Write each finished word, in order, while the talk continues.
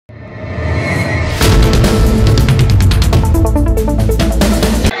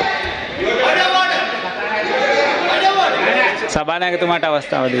සභානායකතුමාට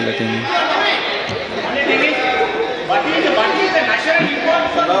අවස්ථාව දීලා තියෙනවා.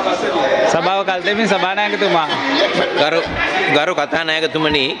 සභාව කල් දෙමින් සභානායකතුමා ගරු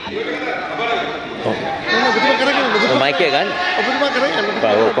කතානායකතුමනි මයික් එක ගන්න.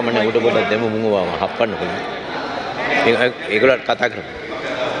 ඔක්කොම නේ උඩ පොඩක් දෙමු මුංගවම හප්පන්න පුළුවන්. ඒගොල්ලෝ කතා කරමු.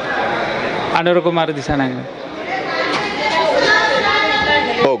 අනුර කුමාර දිසානායක.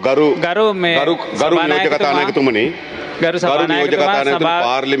 ඔව් ගරු නියෝජක කතානායකතුමනි ගරු නියෝජක කතානායකතුමා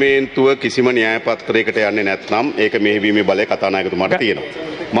පාර්ලිමේන්තුව කිසිම න්‍යාය පත්‍රයකට යන්නේ නැත්නම් ඒක මෙහෙවීමේ බලය කතානායකතුමාට තියෙනවා.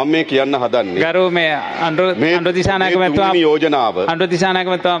 මම මේ කියන්න හදන්නේ ගරු මේ අනුර දිසානායක මහත්මයා යෝජනාව අනුර දිසානායක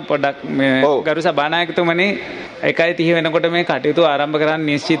මහත්මයා පොඩ්ඩක් මේ ගරු සභානායකතුමනි 1:30 වෙනකොට මේ කටයුතු ආරම්භ කරන්න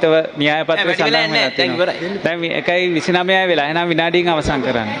නිශ්චිතව න්‍යාය පත්‍රය සඳහන් වෙලා තියෙනවා. දැන් 1:29 වෙලා එහෙනම් විනාඩියෙන් අවසන්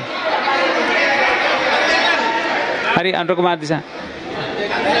කරන්න. හරි අනුර කුමාර දිසා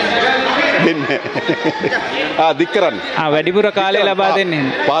දෙන්නේ. දික් කරන්න. වැඩිපුර කාලය ලබා දෙන්නේ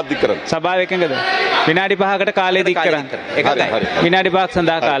නැහැ. පාත් දික් කරන්න. සභාව එකඟද? විනාඩි 5කට කාලය දික් කරන්න. විනාඩි 5ක්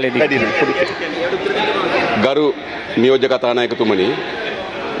සඳහා කාලය දික් කරන්න. ගරු නියෝජක කතානායකතුමනි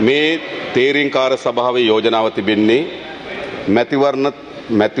මේ තේරීම්කාර සභාවේ යෝජනාව තිබෙන්නේ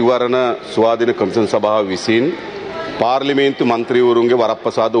මැතිවරණ ස්වාධීන කමිෂන් සභාව විසින් පාර්ලිමේන්තු මන්ත්‍රීවරුන්ගේ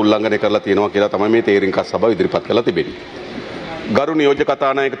වරප්‍රසාද උල්ලංඝනය කරලා තියෙනවා කියලා තමයි මේ තේරීම්කාර සභාව ඉදිරිපත් කරලා තිබෙන්නේ. ගරු නියෝජක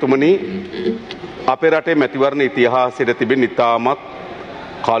කතානායකතුමනි අපේ රටේ මැතිවරණ ඉතිහාසයේ තිබෙන ඉතාමත්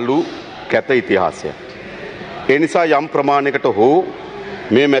කළු කැත ඉතිහාසයක්. ඒ නිසා යම් ප්‍රමාණයකට හෝ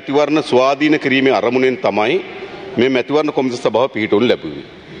මේ මැතිවරණ ස්වාධීන කිරීමේ අරමුණෙන් තමයි මේ මැතිවරණ කොමිසම සභාව පිහිටුම් ලැබුවේ.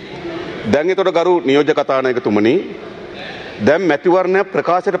 දැන් ඒතකොට ගරු නියෝජක කතානායකතුමනි දැන් මැතිවරණ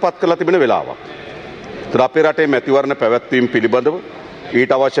ප්‍රකාශයට පත් කරලා තිබෙන වෙලාවක්. ඒතර අපේ රටේ මැතිවරණ පැවැත්වීම පිළිබඳව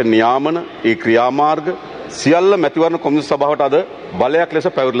ඊට අවශ්‍ය නියාමන, ඒ ක්‍රියාමාර්ග සියල්ල මැතිවරණ කොමිසම සභාවට අද බලයක් ලෙස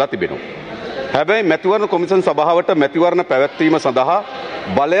පැවරලා තිබෙනවා. හැබැයි මැතිවරණ කොමිසම සභාවට මැතිවරණ පැවැත්වීම සඳහා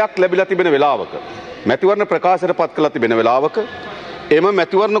බලයක් ලැබිලා තිබෙන වෙලාවක මැතිවරණ ප්‍රකාශයට පත් කරලා තිබෙන වෙලාවක එම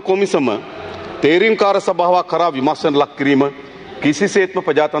මැතිවරණ කොමිසම තේරීම්කාර සභාවක් කරා විමර්ශන ලක් කිරීම කිසිසේත්ම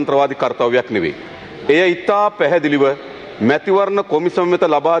ප්‍රජාතන්ත්‍රවාදී කර්තව්‍යයක් නෙවෙයි. එය ඉතා පැහැදිලිව මැතිවරණ කොමිසම වෙත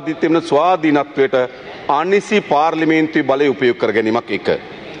ලබා දී තිබෙන ස්වාධීනත්වයට අනිසි පාර්ලිමේන්තුවේ බලය උපයෝග කර ගැනීමක් එක.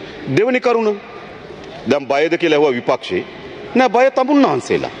 දෙවැනි කරුණ දැන් බයද කියලා ඇහුවා විපක්ෂේ. නෑ බය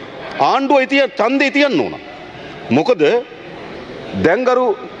තමුන්නාන්සේලා. ආණ්ඩුව ඡන්දේ තියන්න ඕන. මොකද දැන්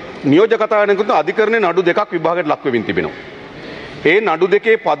ගරු නියෝජක කතානායකතුමා අධිකරණයේ නඩු දෙකක් විභාගයට ලක් වෙමින් තිබෙනවා. ඒ නඩු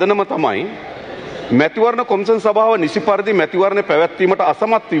දෙකේ පදනම තමයි මැතිවරණ කොමිසම් සභාව නිසි පරිදි මැතිවරණ පැවැත්වීමට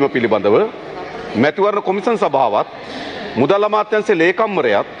අසමත් වීම පිළිබඳව මැතිවරණ කොමිසම් සභාවත් මුදල් අමාත්‍යාංශයේ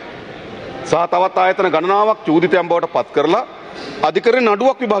ලේකම්වරයාත් සහ තවත් ආයතන ගණනාවක් චූදිතයන් බවට පත් කරලා අධිකරණයේ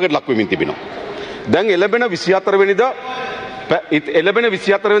නඩුවක් විභාගයට ලක් වෙමින් තිබෙනවා. දැන් එළබෙන 24 වෙනිදා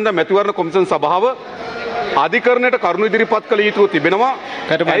මැතිවරණ කොමිසම් සභාව අධිකරණයට කරුණු ඉදිරිපත් කළ යුතුව තිබෙනවා.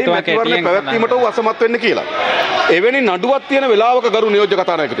 ඇයි මැතිවරණ පැවැත්වීමට අසමත් වෙන්න කියලා. එවැනි නඩුවක් තියෙන වෙලාවක ගරු නියෝජක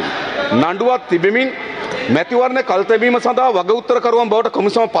කතානායකතුමනි නඩුවක් තිබෙමින් මැතිවරණ කල්තැබීම සඳහා වග උත්තරකරුවන් බවට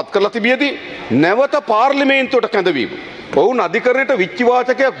කොමිසම පත් කරලා තිබියදී නැවත පාර්ලිමේන්තුවට කැඳවීම. ඔවුන් අධිකරණයට විච්චි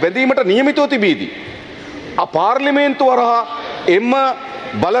වාචකයක් බැඳීමට නියමිතව තිබීදී පාර්ලිමේන්තුව වරහා එම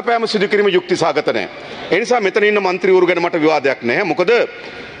බලපෑම සිදු කිරීම යුක්ති සහගත නැහැ. ඒ නිසා මෙතන ඉන්න മന്ത്രിවරු ගැන මට විවාදයක් නැහැ. මොකද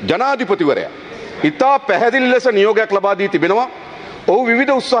ජනාධිපතිවරයා ඉතා පැහැදිලි ලෙස නියෝගයක් ලබා දී තිබෙනවා. ඔහු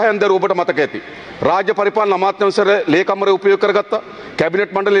විවිධ උත්සාහයන් දර ඔබට මතක ඇති. රාජ්‍ය පරිපාලන අමාත්‍යාංශයේ ලේකම්වරයා උපයෝග කරගත්තා.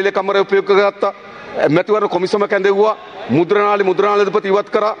 කැබිනට් මණ්ඩලයේ ලේකම්වරයා උපයෝග කරගත්තා. මැතිවරණ කොමිසම කැඳෙව්වා. මුද්‍රණාලේපති ඉවත්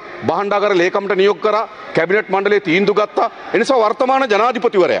කරා. බහණ්ඩාගාර ලේකම්ට නියෝග කරා. කැබිනට් මණ්ඩලයේ තීන්දුව ගත්තා. ඒ නිසා වර්තමාන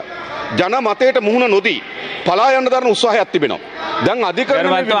ජනාධිපතිවරයා ජන මතයට මුහුණ නොදී පලා යන්න දරන උත්සාහයක් තිබෙනවා. දැන්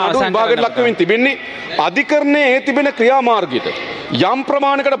අධිකරණයේ නඩු විභාගයට ලක් වෙමින් තිබෙන්නේ අධිකරණයේ ඒ තිබෙන ක්‍රියාමාර්ගයට යම්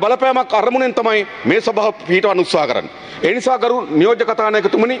ප්‍රමාණයකට බලපෑමක් අරමුණෙන් තමයි මේ සභාව පිටවන්න උත්සාහ කරන්නේ. ඒ නිසා ගරු නියෝජක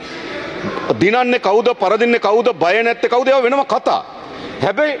කතානායකතුමනි දිනන්නේ කවුද පරදින්නේ කවුද බය නැත්තේ කවුද ඒවා වෙනම කතා.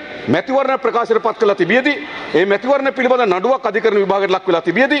 හැබැයි මැතිවරණ ප්‍රකාශයට පත් කළා තිබියදී ඒ මැතිවරණ පිළිබඳ නඩුවක් අධිකරණ විභාගයට ලක් වෙලා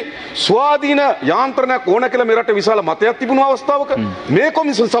තිබියදී ස්වාධීන යාන්ත්‍රණයක් ඕන කියලා මේ රටේ විශාල මතයක් තිබුණු අවස්ථාවක මේ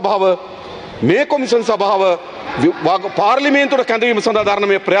කොමිසම් සභාව පාර්ලිමේන්තුවට කැඳවීම සඳහා දරන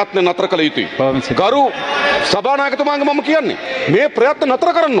මේ ප්‍රයත්න නතර කළ යුතුයි. ගරු සභානායකතුමාගේ මම කියන්නේ මේ ප්‍රයත්න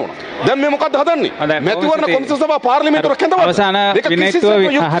නතර කරන්න ඕන. දැන් මේ මොකද්ද හදන්නේ? මැතිවරණ කොමිසම් සභාව පාර්ලිමේන්තුවට කැඳවන්න. අවසාන විනයත්ව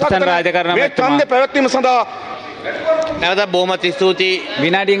හර්ෂන් රාජකරණ මේ ඡන්දේ පැවැත්වීම සඳහා නැවත බොහොමත් ස්තුතියි.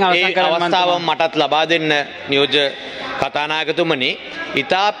 විනාඩියෙන් අවසන් කරන්න අවස්ථාව මටත් ලබා දෙන්න නියෝජ්‍ය කතානායකතුමනි.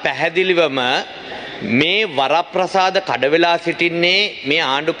 ඉතා පැහැදිලිවම මේ වරප්‍රසාද කඩවෙලා සිටින්නේ මේ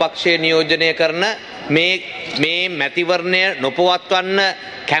ආණ්ඩු පක්ෂයේ නියෝජනය කරන මේ මැතිවරණය නොපවත්වන්න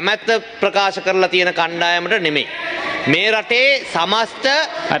කැමැත්ත ප්‍රකාශ කරලා තියෙන කණ්ඩායමට නෙමෙයි. මේ රටේ සමස්ත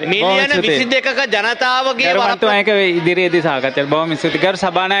මිලියන 22ක ජනතාවගේ වරප්‍රසාදයක ඉදිරියේදී සාකච්ඡා බොහොම ස්තුතියි ගරු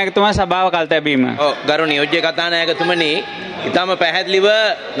සභානායකතුමා සභාව කල්තැබීම. ඔව් ගරු නියෝජ්‍ය කතානායකතුමනි ඊටම පැහැදිලිව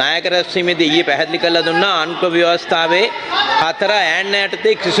නායක රැස්වීමේදී ඊයේ පැහැදිලි කරලා දුන්නා ආණ්ඩුක්‍රම ව්‍යවස්ථාවේ 4 ඈන්න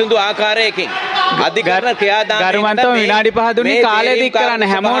යටතේ කිසිදු ආකාරයකින් අධිකරණ ක්‍රියාදාමයකට ගරුමන්තෝ විනාඩි 5 දුන්නේ කාලය දික් කරන්න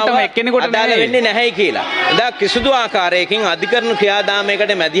හැමෝටම එක්කෙනෙකුට අදාළ වෙන්නේ නැහැයි කියලා. එදා කිසිදු ආකාරයකින් අධිකරණ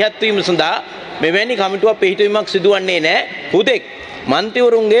ක්‍රියාදාමයකට මැදිහත් වීම සඳහා මෙවැනි කමිටුවක් පිහිටවීමක් සිදුවන්නේ නැහැ. හුදෙක්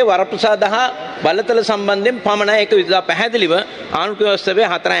මන්ත්‍රීවරුන්ගේ වරප්‍රසාද හා බලතල සම්බන්ධයෙන් පමණයි ඒක විදලා පැහැදිලිව ආණ්ඩුක්‍රම ව්‍යවස්ථාවේ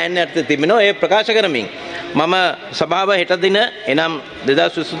 4 ඈන්න යටතේ තිබෙනවා. ඒ ප්‍රකාශ කරමින් මම සභාව හෙට දින එනම්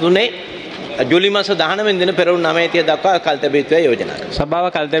 2023 ජූලි මාස 19 වෙනි දින පෙරවරු 9:30 දක්වා කල්තැබීත්වය යෝජනා කරනවා. සභාව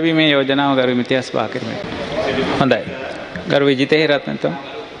කල්තැබීමේ යෝජනාව ගරු මිතියස් පාකිරමයි. හොඳයි. ගරු විජිතේ රත්නතුමා.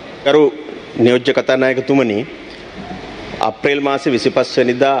 ගරු නියෝජ්‍ය කතානායකතුමනි අප්‍රේල් මාසේ 25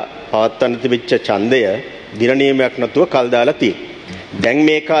 වෙනිදා පවත්වන්න තිබිච්ච ඡන්දය දින නියමයක් නැතුව කල් දාලා තියෙනවා. දැන්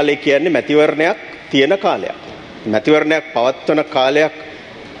මේ කාලේ කියන්නේ මැතිවරණයක් තියෙන කාලයක්. මැතිවරණයක් පවත්වන කාලයක්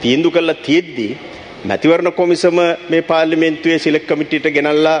තීන්දුව කළා තියෙද්දී මැතිවරණ කොමිසම මේ පාර්ලිමේන්තුවේ සිලෙක්ට් කමිටියට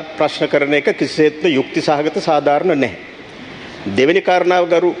ගෙනල්ලා ප්‍රශ්න කරන එක කිසිසේත්ම යුක්ති සහගත සාධාරණ නැහැ. දෙවෙනි කාරණාව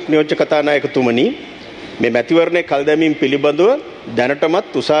ගරු නියෝජ්‍ය කතානායකතුමනි මේ මැතිවරණයේ කල් දැමීම පිළිබඳව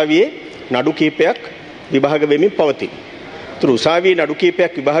දැනටමත් උසාවියේ නඩු කීපයක් විභාග වෙමින් පවතී. උසාවියේ නඩු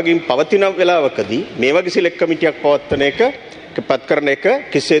කීපයක් විභාගයෙන් පවතින වෙලාවකදී මේ වගේ සිලෙක්ට් කමිටියක් පවත්වන එක පත් කරන එක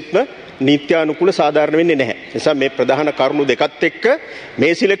කිසිසේත්ම නීත්‍යානුකූල සාධාරණ වෙන්නේ නැහැ. ඒ නිසා මේ ප්‍රධාන කරුණු දෙකත් එක්ක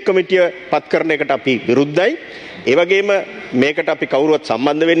මේ සිලෙක්ට් කමිටිය පත් කරන එකට අපි විරුද්ධයි. ඒ වගේම මේකට අපි කවුරුවත්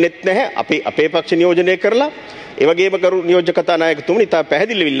සම්බන්ධ වෙන්නෙත් නැහැ. අපි අපේ පක්ෂ නියෝජනය කරලා ඒ වගේම ගරු නියෝජ්‍ය කතානායකතුමනි ඉතා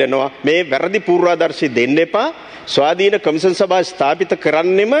පැහැදිලිව ඉල්ලනවා මේ වැරදි පූර්වාදර්ශي දෙන්න එපා. ස්වාධීන කමිෂන් සභාව ස්ථාපිත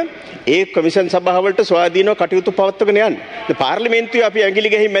කරන්නෙම ඒ කමිෂන් සභාවලට ස්වාධීනව කටයුතු පවත්වගෙන යන්න. පාර්ලිමේන්තුවේ අපි ඇඟිලි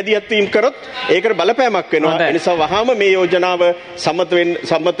ගහින් මැදිහත් වීම කරොත් ඒකට බලපෑමක් වෙනවා. ඒ නිසා වහාම මේ යෝජනාව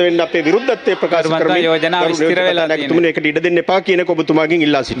සම්මත වෙන්න අපේ විරුද්ධත්වය ප්‍රකාශ කරමින් යෝජනාව විස්තර වෙලා තියෙනවා. තුමුනේ ඒකට ඉඩ දෙන්න එපා කියන එක ඔබතුමාගෙන්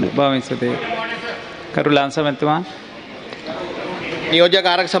ඉල්ලා සිටිනවා. බොහොම ස්තුතියි. කරු ලංසමතුමා. නියෝජ්‍ය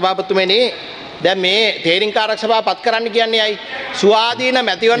කාරක සභාපතිතුමනි දැන් මේ තේරීම් කාරක සභාව පත් කරන්න කියන්නේ අයි ස්වාධීන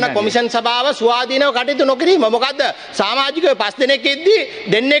මැතිවරණ කොමිෂන් සභාව ස්වාධීනව කටයුතු නොකිරීම. මොකද්ද සමාජිකයෝ 5 දෙනෙක් ඉද්දි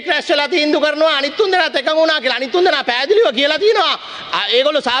දෙන්නෙක් රැස් වෙලා තීන්දුව කරනවා අනිත් 3 දෙනාත් එකඟ වුණා කියලා. අනිත් 3 දෙනා පැහැදිලිව කියලා තියෙනවා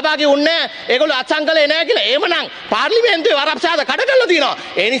ඒගොල්ලෝ සහභාගී වුණේ නැහැ, ඒගොල්ලෝ අත්සන්කලේ නැහැ කියලා. එහෙමනම් පාර්ලිමේන්තුවේ වරප්‍රසාද කඩ කරලා තියෙනවා.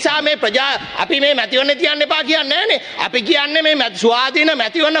 ඒ නිසා මේ අපි මේ මැතිවරණේ තියන්න එපා කියන්නේ නැහනේ. අපි කියන්නේ මේ ස්වාධීන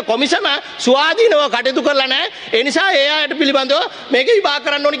මැතිවරණ කොමිසම ස්වාධීනව කටයුතු කරලා නැහැ. ඒ නිසා ඒ අයට පිළිබඳව මේක විභාග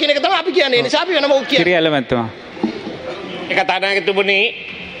කරන්න ඕනි කියන එක තමයි අපි කියන්නේ. ඒ නිසා කිරියලමැතුමා. කතානායකතුමනි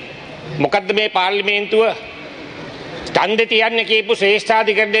මොකද්ද මේ පාර්ලිමේන්තුව ඡන්ද තියන්න කියපු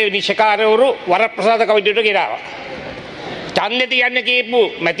ශ්‍රේෂ්ඨාධිකරණයේ විනිශ්චයකාරවරු වරප්‍රසාද කමිටුවට ගෙනාවා. ඡන්ද තියන්න කියපු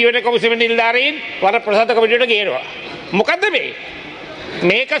මැතිවරණ කොමිසම නිලධාරීන් වරප්‍රසාද කමිටුවට ගේනවා. මොකද්ද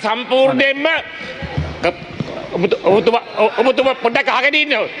මේක සම්පූර්ණයෙන්ම ඔබතුමා පොඩ්ඩක් අහගෙන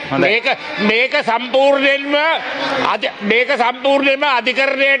ඉන්න. මේක සම්පූර්ණයෙන්ම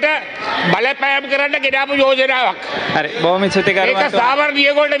අධිකරණයට බලපෑම් කරන්න ගෙනාපු යෝජනාවක්. හරි බොහොම ස්තුතියි කරුණාකර. ඒක සාමාන්‍ය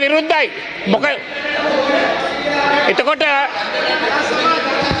නියෝගවලට විරුද්ධයි. එතකොට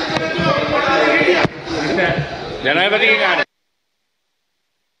ජනාධිපතිගේ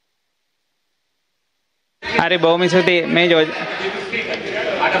හරි බොහොම ස්තුතියි මේ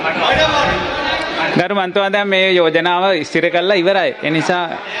ගරු මන්ත්‍රී දැන් මේ යෝජනාව ස්ථිර කරලා ඉවරයි. ඒ නිසා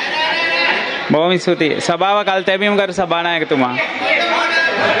බොහොම ස්තුතියි. සභාව කල් තැබීම කරු සභානායකතුමා.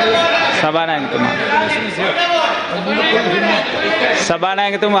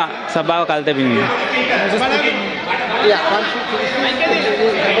 සභානායකතුමා සභාව කල් තැබීම.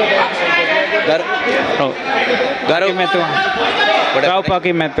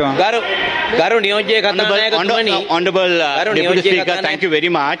 ගරු නියෝජ්‍ය කතානායකතුමනි. Honorable Deputy Speaker, thank you very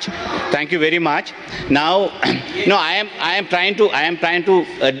much. Thank you very much. Now, no, I am trying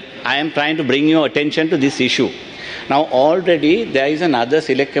to bring your attention to this issue. Now, already there is another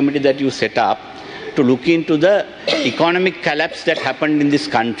select committee that you set up to look into the economic collapse that happened in this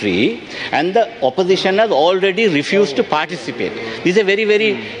country, and the opposition has already refused to participate. This is a very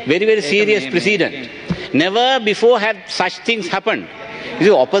serious precedent. Never before have such things happened. This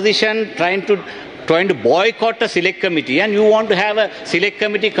is opposition trying to boycott a select committee, and you want to have a select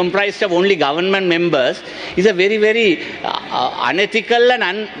committee comprised of only government members is a very unethical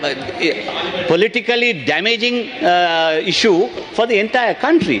and politically damaging issue for the entire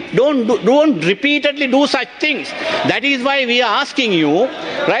country. Don't repeatedly do such things. That is why we are asking you,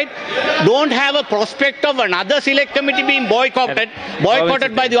 right? Don't have a prospect of another select committee being boycotted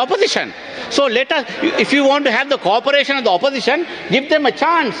by the opposition. So let us, if you want to have the cooperation of the opposition, give them a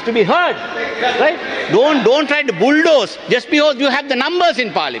chance to be heard. Right? Don't try to bulldoze just because you have the numbers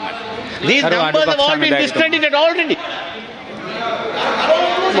in parliament. These numbers have all been discredited already.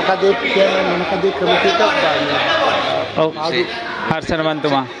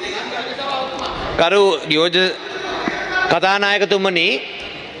 හර්ෂණවන්තුමා කරු නියෝජ්‍ය කතානායකතුමනි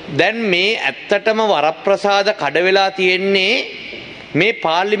දැන් මේ ඇත්තටම වරප්‍රසාද කඩ වෙලා තියෙන්නේ මේ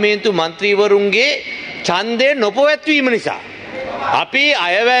පාර්ලිමේන්තු මන්ත්‍රීවරුන්ගේ ඡන්දය නොපවැත්වීම නිසා. අපි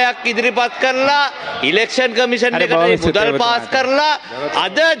අයවැයක් ඉදිරිපත් කරලා ඉලෙක්ෂන් කමිෂන් එකට මුදල් පාස් කරලා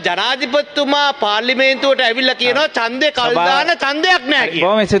අද ජනාධිපතිතුමා පාර්ලිමේන්තුවට ඇවිල්ලා කියනවා ඡන්දේ කල් දාන ඡන්දයක් නැහැ කියලා.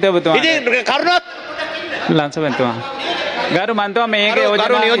 බොහොම ස්තුතියි ඔබතුමා. ඉතින් කරුණාත් ලංසමන්තුමා ගරු මන්තුමා මේකේ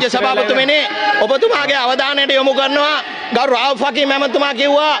ගරු නියෝජ්‍ය සභාපතිතුමනි ඔබතුමාගේ අවධානයට යොමු කරනවා ගරු රාවුෆ් හකීම් මහත්මයා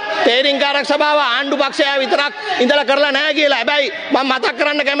කිව්වා තේරීම්කාරක සභාව ආණ්ඩු පක්ෂය විතරක් ඉඳලා කරලා නැහැ කියලා. හැබැයි මම මතක්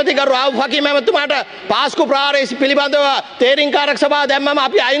කරන්න කැමති ගරු රාවුෆ් හකීම් මහත්මයාට පාස්කු ප්‍රහාරය පිළිබඳව තේරීම්කාරක සභාව දැම්මම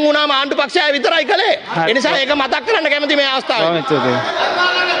අපි අයින් වුණාම ආණ්ඩු පක්ෂය විතරයි කළේ. ඒ නිසා ඒක මතක් කරන්න කැමති මේ අවස්ථාවේ.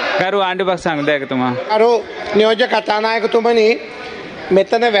 ගරු ආණ්ඩු පක්ෂ සංවිධායකතුමා ගරු නියෝජ්‍ය කතානායකතුමනි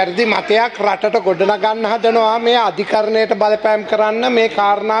මෙතන වැරදි මතයක් රටට ගොඩනගන්න හදනවා මේ අධිකරණයට බලපෑම් කරන්න මේ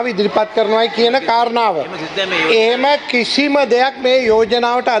කාරණාව ඉදිරිපත් කරනවායි කියන කාරණාව. එහෙම කිසිම දෙයක් මේ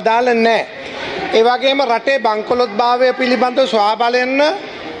යෝජනාවට අදාළ නැහැ. ඒ වගේම රටේ බංකොලොත්භාවය පිළිබඳව ස්වාබලෙන්න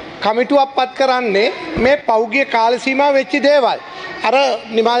කමිටුවක් පත් කරන්නේ මේ පෞගිය කාල සීමාව වෙච්ච දේවල්. අර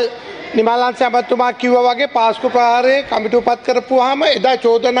නිමල්ලන්ස අබතුමා කිව්වා වගේ පාස්කු ප්‍රහාරයේ කමිටුව පත් කරපුවාම එදා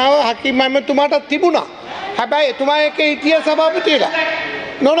චෝදනාව හකීම් මහත්මයාට තිබුණා. හැබැයි එතුමා එකේ හිටිය සභාපතිලා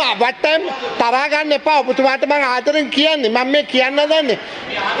නෝනා වට්ටම් තරහා ගන්න එපා ඔබතුමාට මම ආදරෙන් කියන්නේ මම මේ කියන්න දන්නේ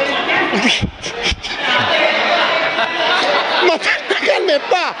මතක ගන්න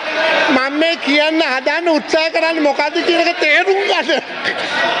එපා මම මේ කියන්න හදන්න උත්සාහ කරන්නේ මොකද්ද කියන එක තේරුම් ගන්න.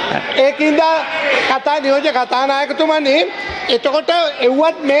 ඒකින්ද කතා නියෝජ්‍ය කතානායකතුමනි එතකොට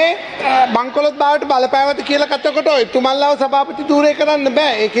එව්වත් මේ බංකොලොත් භාවයට බලපෑවද කියලා කතකොට එතුමන්ලාව සභාපති ධූරය කරන්න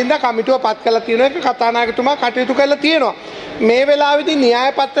බෑ. ඒකින්ද කමිටුව පත් කරලා තියෙන එක කතානායකතුමා කටයුතු කරලා තියෙනවා. මේ වෙලාවේදී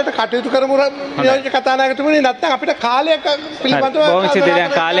න්‍යාය පත්‍රයට කටයුතු කරමු නියෝජ්‍ය කතානායකතුමනි නැත්නම් අපිට කාලයක පිළිබඳව බොහොම ස්තුතියි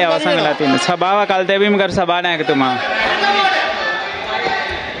දැන් කාලය අවසන් වෙලා තියෙනවා. සභාව කල් තැබීම කර සභානායකතුමා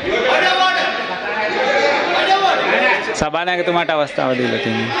සභානායකතුමාට අවස්ථාව දීලා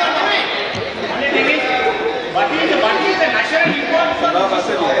තියෙනවා.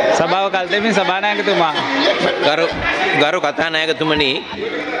 සභාව කල් තැබීම සභානායකතුමා ගරු කතානායකතුමනි